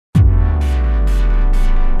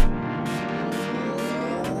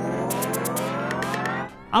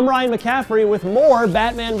I'm Ryan McCaffrey with more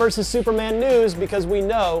Batman vs. Superman news because we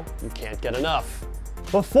know you can't get enough.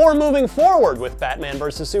 Before moving forward with Batman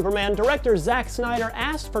vs. Superman, director Zack Snyder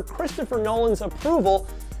asked for Christopher Nolan's approval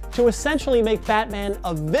to essentially make Batman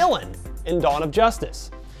a villain in Dawn of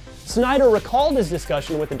Justice. Snyder recalled his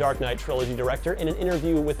discussion with the Dark Knight trilogy director in an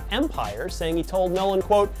interview with Empire, saying he told Nolan,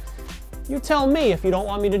 quote, "You tell me if you don't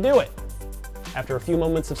want me to do it." After a few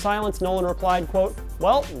moments of silence, Nolan replied, quote,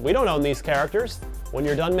 "Well, we don't own these characters. When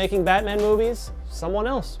you're done making Batman movies, someone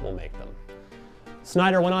else will make them."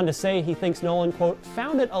 Snyder went on to say he thinks Nolan, quote,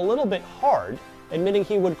 "found it a little bit hard," admitting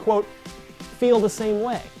he would, quote, "feel the same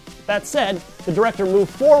way." That said, the director moved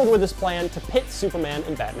forward with his plan to pit Superman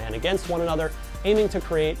and Batman against one another, aiming to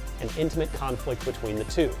create an intimate conflict between the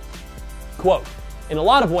two. Quote, "In a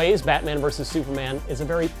lot of ways, Batman vs. Superman is a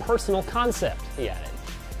very personal concept," he added.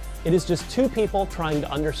 "It is just two people trying to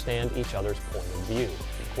understand each other's point of view,"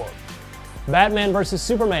 quote. Batman vs.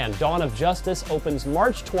 Superman: Dawn of Justice opens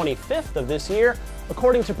March 25th of this year.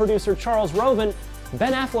 According to producer Charles Roven,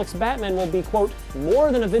 Ben Affleck's Batman will be, quote,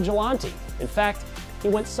 "more than a vigilante." In fact, he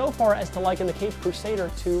went so far as to liken the Caped Crusader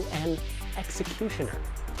to an executioner.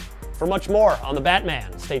 For much more on the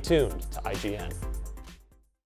Batman, stay tuned to IGN.